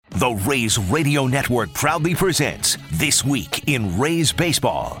The Rays Radio Network proudly presents This Week in Rays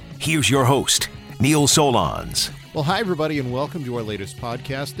Baseball. Here's your host, Neil Solondz. Well, hi, everybody, and welcome to our latest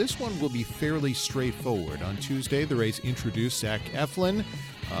podcast. This one will be fairly straightforward. On Tuesday, the Rays introduced Zach Eflin.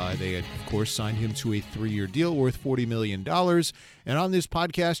 They had, of course, signed him to a 3-year deal worth $40 million. And on this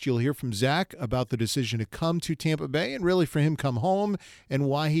podcast, you'll hear from Zach about the decision to come to Tampa Bay and really for him come home and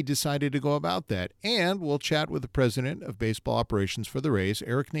why he decided to go about that. And we'll chat with the president of baseball operations for the Rays,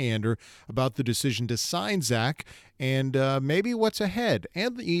 Erik Neander, about the decision to sign Zach and maybe what's ahead.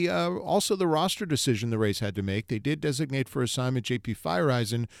 And also the roster decision the Rays had to make. They did designate for assignment J.P.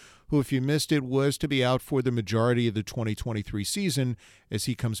 Feyereisen, who, if you missed it, was to be out for the majority of the 2023 season as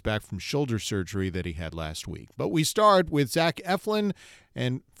he comes back from shoulder surgery that he had last week. But we start with Zach Eflin,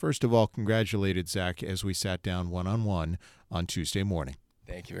 and first of all, congratulated Zach as we sat down one-on-one on Tuesday morning.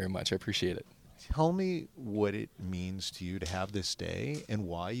 Thank you very much. I appreciate it. Tell me what it means to you to have this day and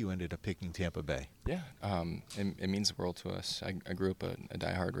why you ended up picking Tampa Bay. Yeah, it means the world to us. I grew up a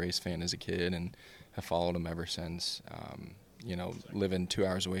diehard Rays fan as a kid and have followed them ever since. Living 2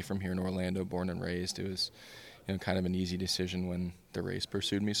 hours away from here in Orlando, born and raised, it was, kind of an easy decision when the Rays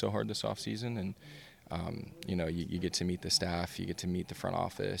pursued me so hard this offseason. And, you get to meet the staff, you get to meet the front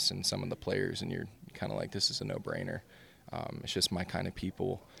office and some of the players, and you're kind of like, this is a no-brainer. It's just my kind of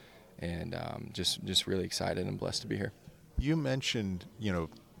people, and just really excited and blessed to be here. You mentioned,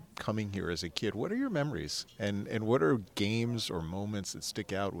 coming here as a kid. What are your memories, and what are games or moments that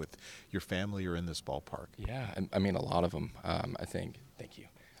stick out with your family or in this ballpark? Yeah, I mean, a lot of them. Thank you.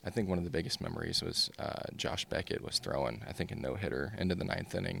 I think one of the biggest memories was Josh Beckett was throwing, I think, a no-hitter into the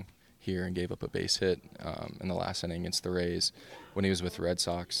ninth inning here and gave up a base hit in the last inning against the Rays when he was with the Red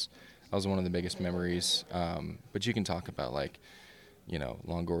Sox. That was one of the biggest memories. But you can talk about,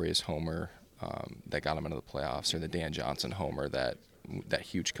 Longoria's homer that got him into the playoffs, or the Dan Johnson homer that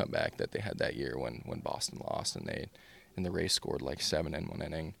huge comeback that they had that year when Boston lost and the Rays scored 7 in one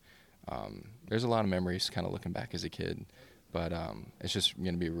inning. There's a lot of memories kind of looking back as a kid, but it's just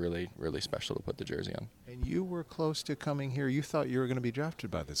going to be really, really special to put the jersey on. And you were close to coming here. You thought you were going to be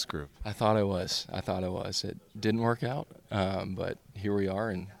drafted by this group. I thought I was. It didn't work out, but here we are,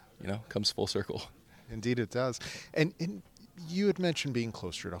 and comes full circle. Indeed it does. And you had mentioned being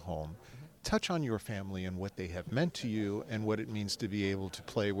closer to home. Touch on your family and what they have meant to you and what it means to be able to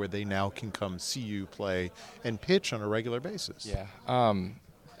play where they now can come see you play and pitch on a regular basis. Yeah,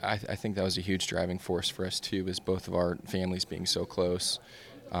 I think that was a huge driving force for us too, is both of our families being so close.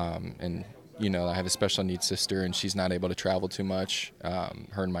 And I have a special needs sister, and she's not able to travel too much,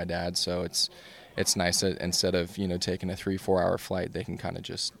 her and my dad, so it's nice that instead of taking a 3-4 hour flight, they can kind of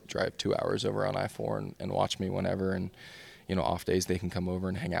just drive 2 hours over on I-4 and watch me whenever. And off days they can come over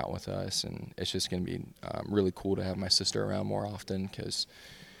and hang out with us, and it's just going to be really cool to have my sister around more often, because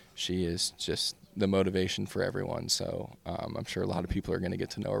she is just the motivation for everyone. So I'm sure a lot of people are going to get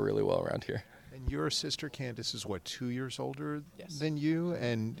to know her really well around here. And your sister Candace is 2 years older Yes. than you,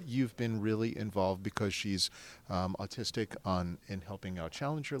 and you've been really involved because she's autistic in helping out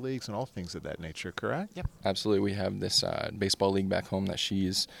Challenger leagues and all things of that nature, correct? Yep, absolutely. We have this baseball league back home that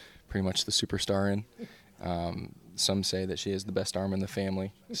she's pretty much the superstar in. Some say that she has the best arm in the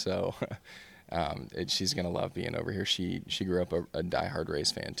family, so she's going to love being over here. She grew up a diehard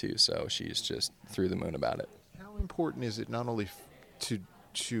Rays fan too, so she's just through the moon about it. How important is it not only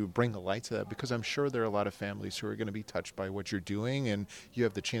to bring a light to that, because I'm sure there are a lot of families who are going to be touched by what you're doing, and you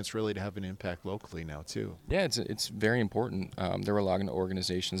have the chance really to have an impact locally now too. Yeah, it's very important. There were a lot of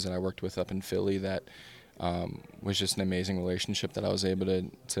organizations that I worked with up in Philly that was just an amazing relationship that I was able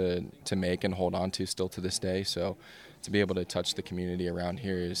to make and hold on to still to this day. So to be able to touch the community around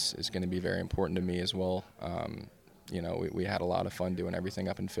here is going to be very important to me as well. We had a lot of fun doing everything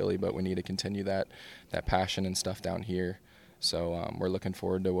up in Philly, but we need to continue that passion and stuff down here. So we're looking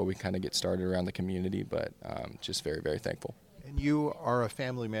forward to what we kind of get started around the community, but just very, very thankful. And you are a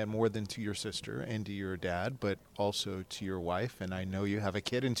family man more than to your sister and to your dad, but also to your wife. And I know you have a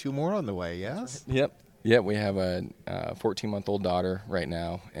kid and 2 more on the way, yes? Yep. Yeah, we have a 14-month-old daughter right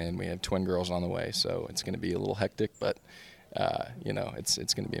now, and we have twin girls on the way. So it's going to be a little hectic, but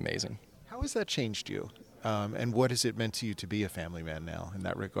it's going to be amazing. How has that changed you? And what has it meant to you to be a family man now in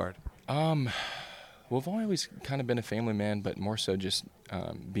that regard? Well, I've always kind of been a family man, but more so just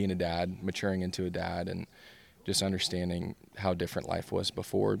being a dad, maturing into a dad, and just understanding how different life was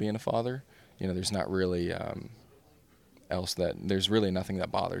before being a father. There's not really there's really nothing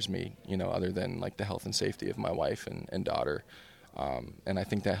that bothers me, other than the health and safety of my wife and daughter. And I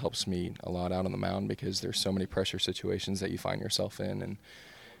think that helps me a lot out on the mound, because there's so many pressure situations that you find yourself in. And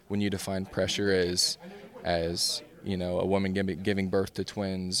when you define pressure as a woman giving birth to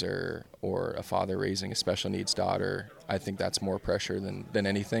twins or a father raising a special needs daughter. I think that's more pressure than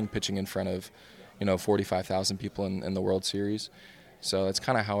anything, pitching in front of 45,000 people in the World Series. So that's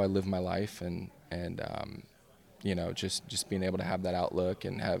kind of how I live my life, and just being able to have that outlook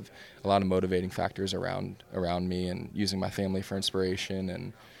and have a lot of motivating factors around me, and using my family for inspiration,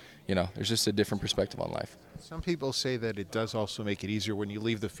 and there's just a different perspective on life. Some people say that it does also make it easier when you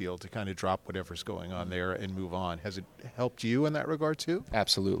leave the field to kind of drop whatever's going on there and move on. Has it helped you in that regard too?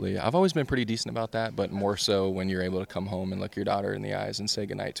 Absolutely. I've always been pretty decent about that, but more so when you're able to come home and look your daughter in the eyes and say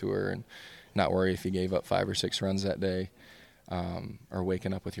goodnight to her, and not worry if you gave up 5 or 6 runs that day, or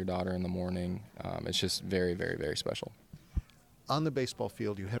waking up with your daughter in the morning. It's just very, very, very special. On the baseball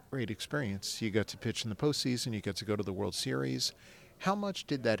field, you had great experience. You got to pitch in the postseason. You got to go to the World Series. How much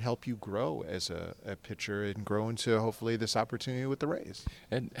did that help you grow as a pitcher and grow into hopefully this opportunity with the Rays?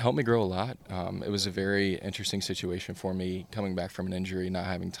 It helped me grow a lot. It was a very interesting situation for me coming back from an injury, not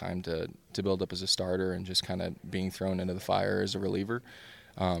having time to build up as a starter, and just kind of being thrown into the fire as a reliever.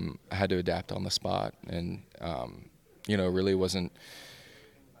 I had to adapt on the spot, and really wasn't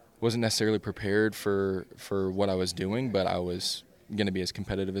necessarily prepared for what I was doing, but I was going to be as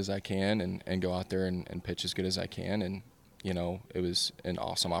competitive as I can and go out there and pitch as good as I can. And it was an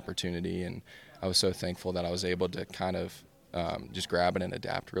awesome opportunity, and I was so thankful that I was able to kind of just grab it and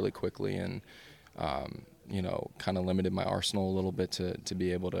adapt really quickly, and kind of limited my arsenal a little bit to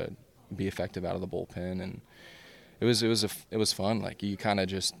be able to be effective out of the bullpen. And it was fun. Like, you kind of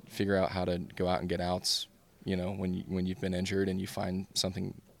just figure out how to go out and get outs, when you've been injured, and you find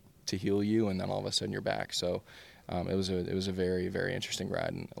something to heal you, and then all of a sudden you're back. So it was a very, very interesting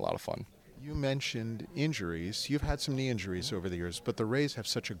ride and a lot of fun. You mentioned injuries. You've had some knee injuries over the years, but the Rays have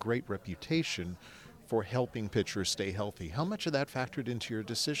such a great reputation for helping pitchers stay healthy. How much of that factored into your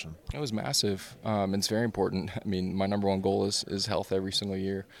decision? It was massive. It's very important. I mean, my number one goal is health every single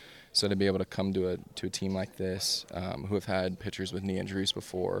year. So to be able to come to a team like this, who have had pitchers with knee injuries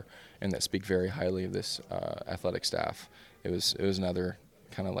before, and that speak very highly of this athletic staff, it was another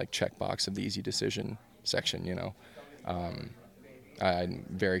kind of like checkbox of the easy decision section. I'm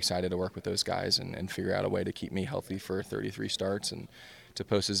very excited to work with those guys and figure out a way to keep me healthy for 33 starts and to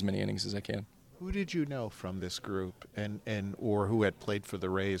post as many innings as I can. Who did you know from this group or who had played for the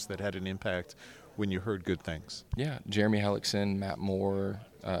Rays that had an impact when you heard good things? Yeah, Jeremy Hellickson, Matt Moore,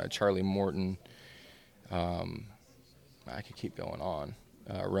 Charlie Morton. I could keep going on.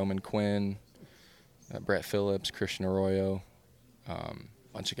 Roman Quinn, Brett Phillips, Christian Arroyo,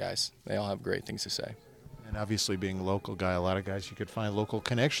 bunch of guys. They all have great things to say. And obviously, being a local guy, a lot of guys you could find local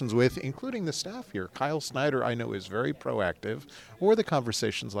connections with, including the staff here. Kyle Snyder, I know, is very proactive. What were the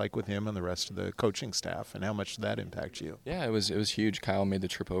conversations like with him and the rest of the coaching staff, and how much did that impact you? Yeah, it was huge. Kyle made the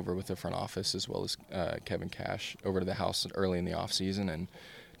trip over with the front office, as well as Kevin Cash, over to the house early in the off season, and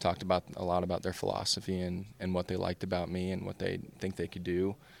talked a lot about their philosophy and what they liked about me and what they think they could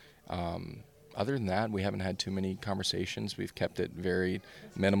do. Other than that, we haven't had too many conversations. We've kept it very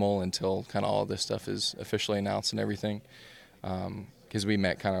minimal until kind of all of this stuff is officially announced and everything. Because we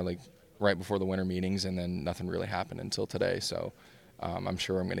met kind of like right before the winter meetings, and then nothing really happened until today. So I'm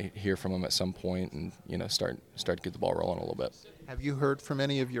sure I'm going to hear from them at some point and start to get the ball rolling a little bit. Have you heard from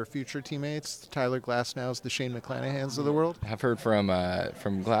any of your future teammates, the Tyler Glasnows, the Shane McClanahans of the world? I've heard from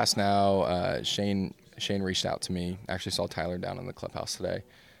Glasnow. Shane reached out to me. Actually saw Tyler down in the clubhouse today.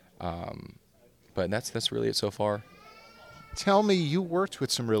 But that's really it so far. Tell me, you worked with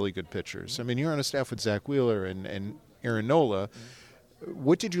some really good pitchers. I mean, you're on a staff with Zach Wheeler and Aaron Nola.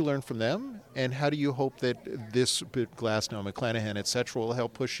 What did you learn from them, and how do you hope that this Glasnow, McClanahan, et cetera, will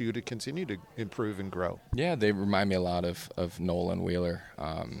help push you to continue to improve and grow? Yeah, they remind me a lot of Nola and Wheeler.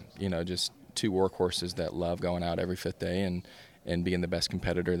 Just two workhorses that love going out every fifth day and being the best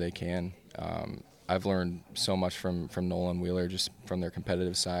competitor they can. I've learned so much from Nola and Wheeler, just from their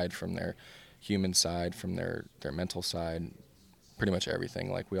competitive side, from their human side, from their mental side, pretty much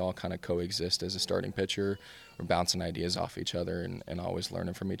everything. Like, we all kind of coexist as a starting pitcher. We're bouncing ideas off each other and always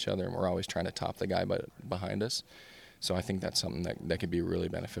learning from each other, and we're always trying to top the guy behind us. So I think that's something that could be really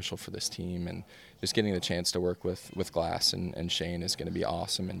beneficial for this team, and just getting the chance to work with Glass and Shane is going to be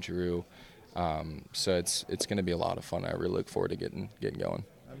awesome, and Drew. So it's going to be a lot of fun. I really look forward to getting going.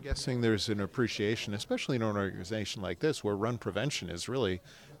 I'm guessing there's an appreciation, especially in an organization like this, where run prevention is really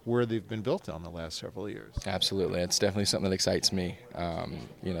where they've been built on the last several years. Absolutely. It's definitely something that excites me.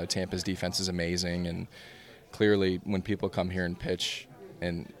 Tampa's defense is amazing, and clearly when people come here and pitch,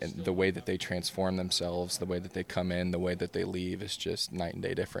 and the way that they transform themselves, the way that they come in, the way that they leave is just night and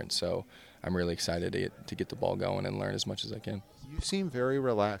day different. So I'm really excited to get the ball going and learn as much as I can. You seem very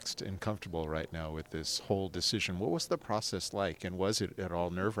relaxed and comfortable right now with this whole decision. What was the process like, and was it at all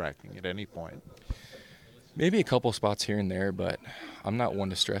nerve-wracking at any point? Maybe a couple spots here and there, but I'm not one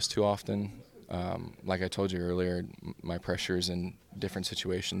to stress too often. Like I told you earlier, my pressure is in different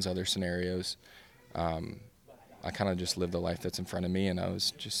situations, other scenarios. I kind of just live the life that's in front of me, and I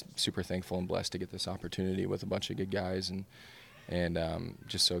was just super thankful and blessed to get this opportunity with a bunch of good guys, and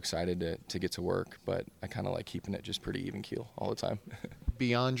just so excited to get to work. But I kind of like keeping it just pretty even keel all the time.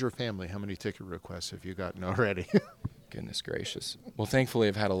 Beyond your family, how many ticket requests have you gotten already? Goodness gracious. Well, thankfully,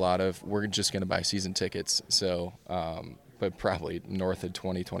 I've had a lot of, we're just going to buy season tickets, so, but probably north of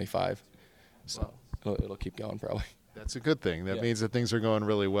 20, 25. So it'll keep going probably. That's a good thing. That means that things are going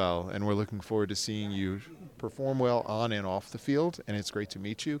really well, and we're looking forward to seeing you perform well on and off the field, and it's great to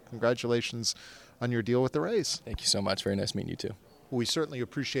meet you. Congratulations on your deal with the Rays. Thank you so much. Very nice meeting you too. We certainly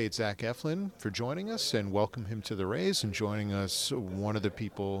appreciate Zach Eflin for joining us and welcome him to the Rays and joining us, one of the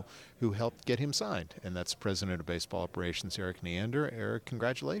people who helped get him signed, and that's President of Baseball Operations, Eric Neander. Eric,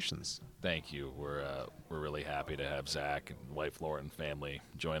 congratulations. Thank you. We're really happy to have Zach and wife Laura and family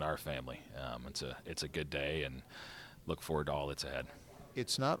join our family. It's a good day, and look forward to all that's ahead.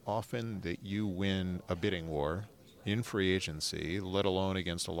 It's not often that you win a bidding war in free agency, let alone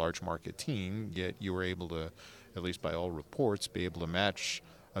against a large market team, yet you were able to, at least by all reports, be able to match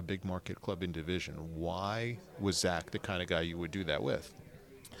a big market club in division. Why was Zach the kind of guy you would do that with?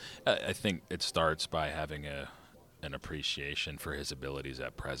 I think it starts by having an appreciation for his abilities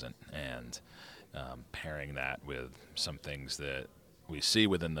at present, and pairing that with some things that we see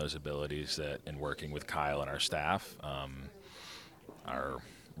within those abilities that, in working with Kyle and our staff, are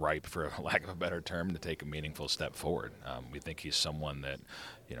ripe, for lack of a better term, to take a meaningful step forward. We think he's someone that,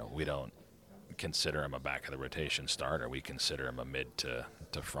 we don't consider him a back of the rotation starter. We consider him a mid to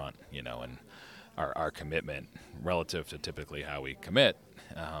front, and our commitment relative to typically how we commit,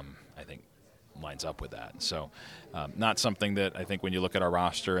 I think lines up with that. So not something that I think when you look at our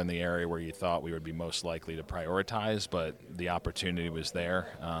roster in the area where you thought we would be most likely to prioritize, but the opportunity was there,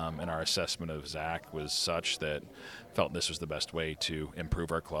 and our assessment of Zach was such that felt this was the best way to improve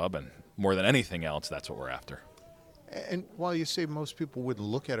our club, and more than anything else, that's what we're after. And while you say most people wouldn't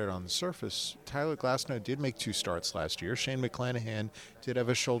look at it on the surface, Tyler Glasnow did make 2 starts last year. Shane McClanahan did have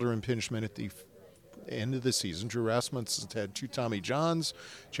a shoulder impingement at the end of the season. Drew Rasmussen had 2 Tommy Johns.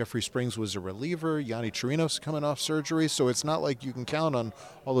 Jeffrey Springs was a reliever. Yanni Chirinos coming off surgery. So it's not like you can count on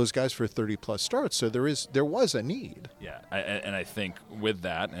all those guys for 30-plus starts. So there was a need. Yeah, and I think with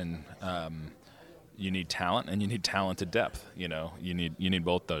that, and you need talent and you need talented depth. You need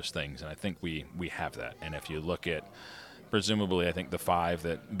both those things, and I think we have that. And if you look at, presumably, I think the 5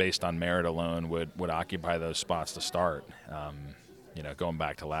 that, based on merit alone, would occupy those spots to start. Going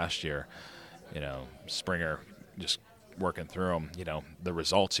back to last year, Springer just working through them. The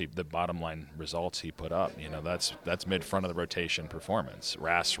results the bottom line results he put up. That's mid front of the rotation performance.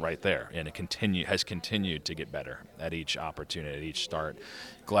 Ras right there, and it has continued to get better at each opportunity, at each start.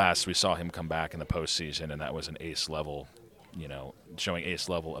 Glass, we saw him come back in the postseason, and that was an ace level. Showing ace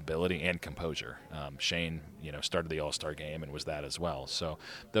level ability and composure. Shane, started the All-Star game and was that as well. So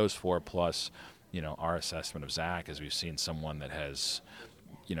those 4 plus, our assessment of Zach is we've seen someone that has,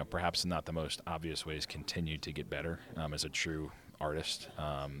 perhaps in not the most obvious ways, continued to get better as a true artist,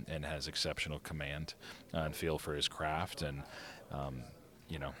 and has exceptional command and feel for his craft. And,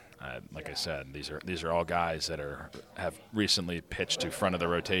 like I said, these are all guys that have recently pitched to front of the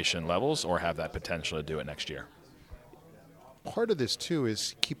rotation levels or have that potential to do it next year. Part of this, too,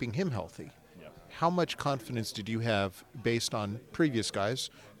 is keeping him healthy. Yep. How much confidence did you have, based on previous guys,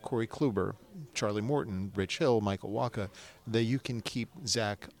 Corey Kluber, Charlie Morton, Rich Hill, Michael Wacha, that you can keep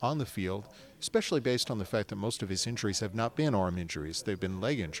Zach on the field, especially based on the fact that most of his injuries have not been arm injuries. They've been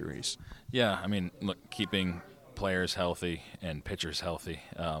leg injuries. Yeah, I mean, look, keeping players healthy and pitchers healthy,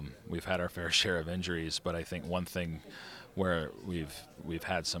 we've had our fair share of injuries, but I think one thing where we've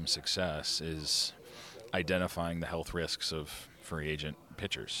had some success is identifying the health risks of free agent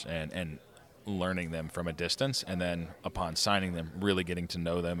pitchers and learning them from a distance, and then upon signing them, really getting to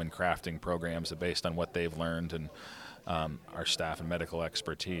know them and crafting programs that, based on what they've learned and our staff and medical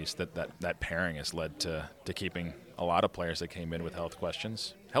expertise, that pairing has led to keeping a lot of players that came in with health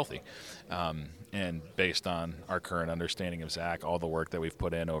questions healthy. And based on our current understanding of Zach, all the work that we've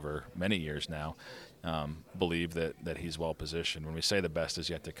put in over many years now, believe that he's well positioned. When we say the best is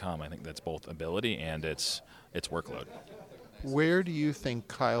yet to come, I think that's both ability and it's workload. Where do you think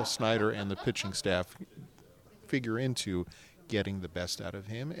Kyle Snyder and the pitching staff figure into getting the best out of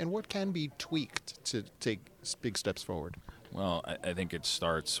him, and what can be tweaked to take big steps forward? Well, I think it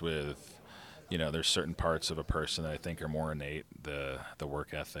starts with there's certain parts of a person that I think are more innate, the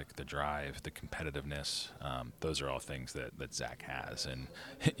work ethic, the drive, the competitiveness. Those are all things that Zach has, and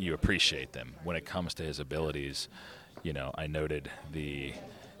you appreciate them. When it comes to his abilities, I noted the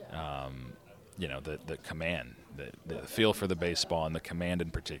command, the feel for the baseball, and the command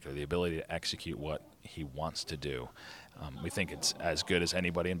in particular, the ability to execute what he wants to do. We think it's as good as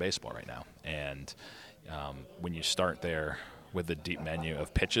anybody in baseball right now. And when you start there with the deep menu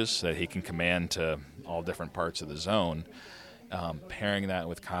of pitches that he can command to all different parts of the zone, pairing that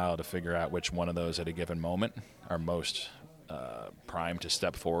with Kyle to figure out which one of those at a given moment are most primed to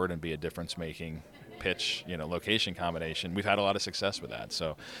step forward and be a difference-making pitch, location combination. We've had a lot of success with that.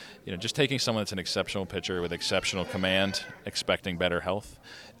 So, just taking someone that's an exceptional pitcher with exceptional command, expecting better health,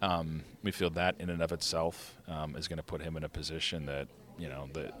 we feel that in and of itself is going to put him in a position that,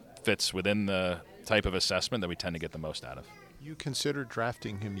 that fits within the type of assessment that we tend to get the most out of. You considered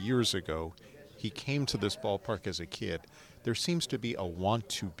drafting him years ago. He came to this ballpark as a kid. There seems to be a want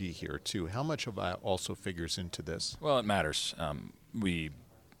to be here, too. How much of that also figures into this? Well, it matters. I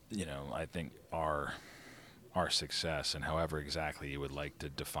think our success, and however exactly you would like to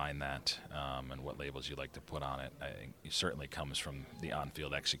define that, and what labels you like to put on it, I think it certainly comes from the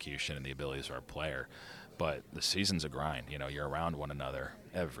on-field execution and the abilities of our player. But the season's a grind. You're around one another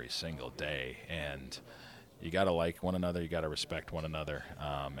every single day, and you got to like one another, you got to respect one another,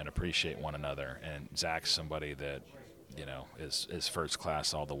 and appreciate one another. And Zach's somebody that, is first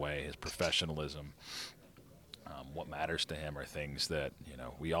class all the way. His professionalism, what matters to him are things that,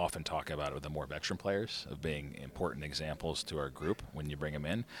 we often talk about with the more veteran players of being important examples to our group when you bring them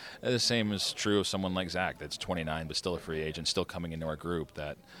in. And the same is true of someone like Zach that's 29 but still a free agent, still coming into our group,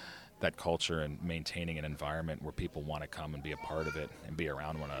 that culture and maintaining an environment where people want to come and be a part of it and be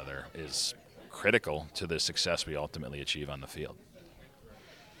around one another is critical to the success we ultimately achieve on the field.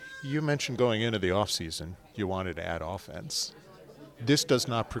 You mentioned going into the offseason, you wanted to add offense. This does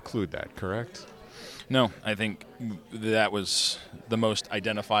not preclude that, correct? No, I think that was the most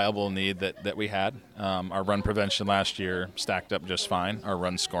identifiable need that we had. Our run prevention last year stacked up just fine. Our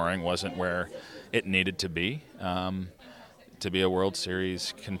run scoring wasn't where it needed to be a World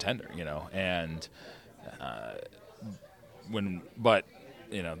Series contender, and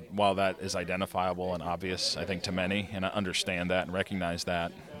while that is identifiable and obvious, I think, to many, and I understand that and recognize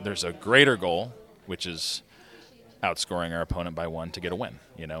that, there's a greater goal, which is outscoring our opponent by one to get a win,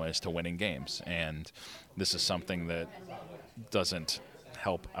 as to winning games. And this is something that doesn't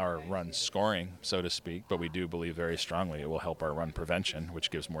help our run scoring, so to speak, but we do believe very strongly it will help our run prevention,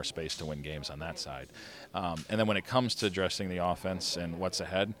 which gives more space to win games on that side. And then when it comes to addressing the offense and what's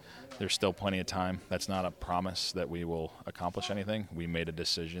ahead, there's still plenty of time. That's not a promise that we will accomplish anything. We made a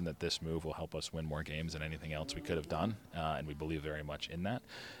decision that this move will help us win more games than anything else we could have done, and we believe very much in that.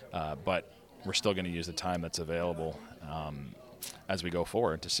 But we're still going to use the time that's available as we go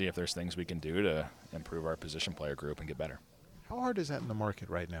forward to see if there's things we can do to improve our position player group and get better. How hard is that in the market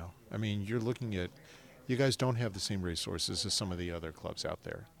right now? I mean, you're looking at, you guys don't have the same resources as some of the other clubs out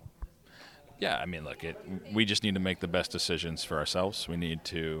there. Yeah, I mean, look, we just need to make the best decisions for ourselves. We need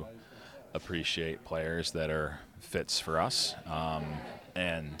to appreciate players that are fits for us,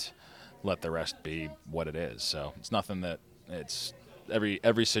 and let the rest be what it is. So it's nothing that it's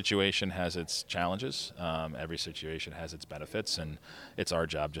every situation has its challenges. Every situation has its benefits, and it's our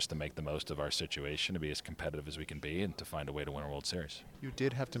job just to make the most of our situation, to be as competitive as we can be, and to find a way to win a World Series. You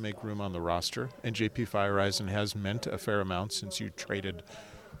did have to make room on the roster, and JP Feyereisen has meant a fair amount since you traded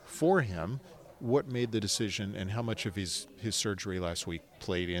for him. What made the decision, and how much of his surgery last week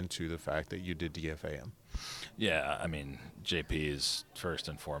played into the fact that you did DFA him? Yeah, I mean, JP is first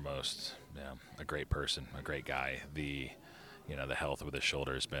and foremost a great person, a great guy. The health with his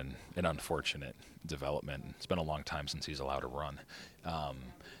shoulder has been an unfortunate development. It's been a long time since he's allowed to run.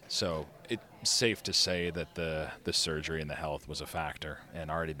 So it's safe to say that the surgery and the health was a factor,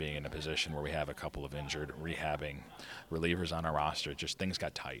 and already being in a position where we have a couple of injured, rehabbing relievers on our roster, just things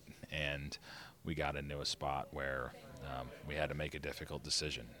got tight, and we got into a spot where we had to make a difficult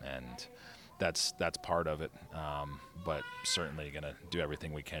decision, and that's part of it. But certainly going to do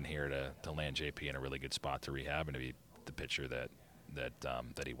everything we can here to land JP in a really good spot to rehab and to be the pitcher that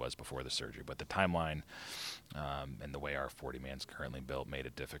he was before the surgery. But the timeline and the way our 40-man's currently built made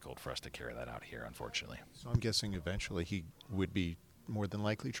it difficult for us to carry that out here, unfortunately. So I'm guessing eventually he would be more than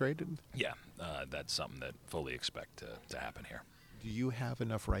likely traded? Yeah, that's something that fully expect to happen here. Do you have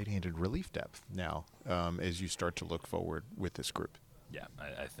enough right-handed relief depth now as you start to look forward with this group? Yeah,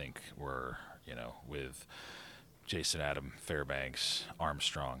 I think we're, with Jason Adam, Fairbanks,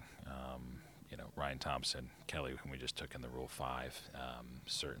 Armstrong, Ryan Thompson, Kelly, whom we just took in the Rule 5,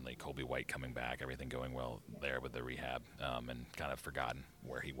 certainly Colby White coming back, everything going well there with the rehab, and kind of forgotten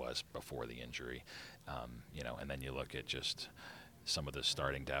where he was before the injury. And then you look at just some of the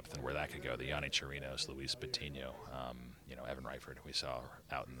starting depth and where that could go. The Yanni Chirinos, Luis Patino, Evan Reiford, we saw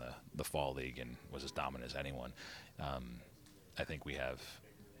out in the fall league and was as dominant as anyone. I think we have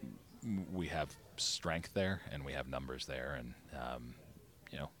strength there and we have numbers there, and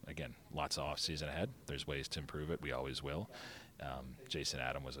again, lots of off-season ahead. There's ways to improve it. We always will. Jason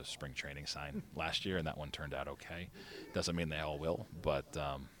Adam was a spring training sign last year, and that one turned out okay. Doesn't mean they all will, but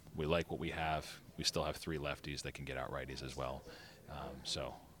we like what we have. We still have 3 lefties that can get out righties as well.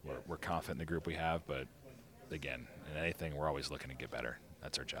 So we're confident in the group we have, but again, in anything, we're always looking to get better.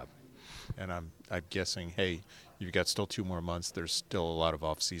 That's our job. And I'm guessing, hey, you've got still 2 more months. There's still a lot of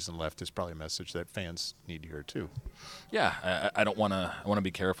off-season left. Is probably a message that fans need to hear too. Yeah, I don't want to. I want to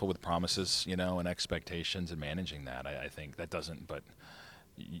be careful with promises, and expectations and managing that. I think that doesn't. But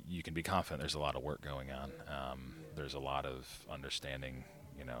you can be confident. There's a lot of work going on. There's a lot of understanding,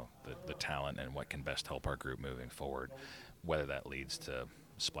 the talent and what can best help our group moving forward. Whether that leads to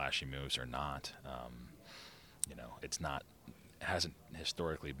splashy moves or not, it's not. It hasn't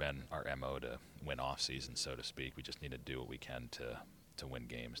historically been our MO to win off season, so to speak. We just need to do what we can to win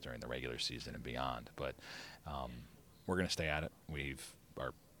games during the regular season and beyond. But we're going to stay at it.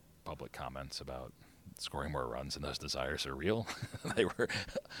 Our public comments about scoring more runs and those desires are real. They were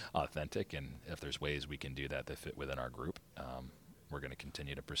authentic, and if there's ways we can do that fit within our group, we're going to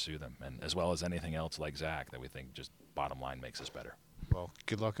continue to pursue them, and as well as anything else like Zach that we think just bottom line makes us better. Well,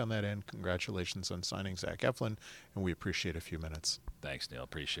 good luck on that end. Congratulations on signing Zach Eflin, and we appreciate a few minutes. Thanks, Neil.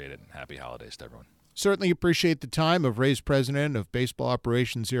 Appreciate it, and happy holidays to everyone. Certainly appreciate the time of Rays President of Baseball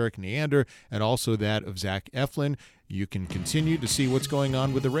Operations, Eric Neander, and also that of Zach Eflin. You can continue to see what's going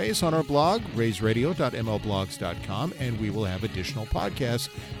on with the Rays on our blog, raysradio.mlblogs.com, and we will have additional podcasts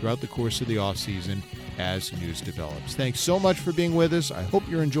throughout the course of the offseason as news develops. Thanks so much for being with us. I hope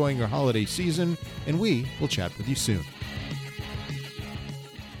you're enjoying your holiday season, and we will chat with you soon.